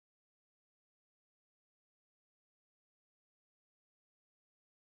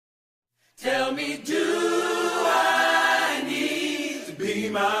Tell me, do I need to be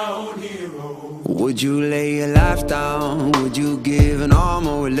my own hero? Would you lay your life down? Would you give an arm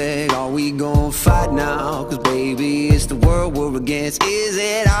or a leg? Are we gon' fight now? Cause baby, it's the world we're against. Is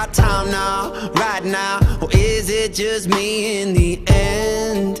it our time now, right now? Or is it just me in the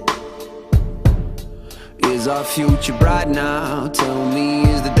end? Is our future bright now? Tell me,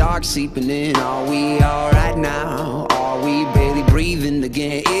 is the dark seeping in? Are we alright now? Are we barely breathing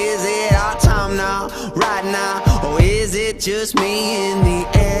again? Is it our time now, right now? Or is it just me in the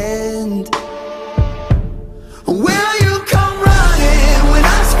end? Will you come running when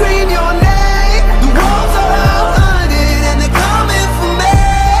I scream your name? The walls are out hunting and they're coming for me.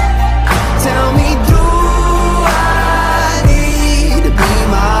 Tell me, do I need to be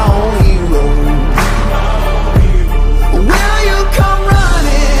my own hero? Will you come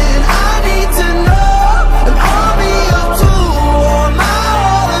running? I need to know. An army of two or am I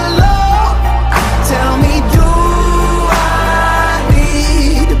all alone? Tell me, do I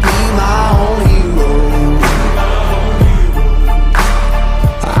need to be my own hero?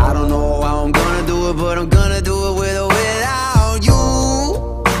 I don't know how I'm gonna do it, but I'm gonna do it with or without you.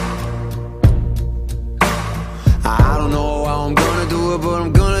 I don't know how I'm gonna do it, but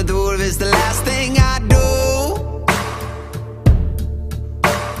I'm gonna do it if it's the last thing I do.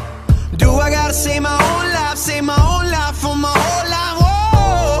 Do I gotta save my own life, save my own life for my whole life?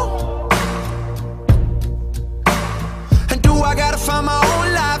 Whoa. And do I gotta find my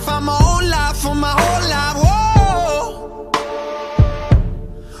own life, find my own life for my whole life? Whoa.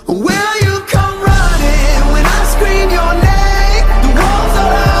 Will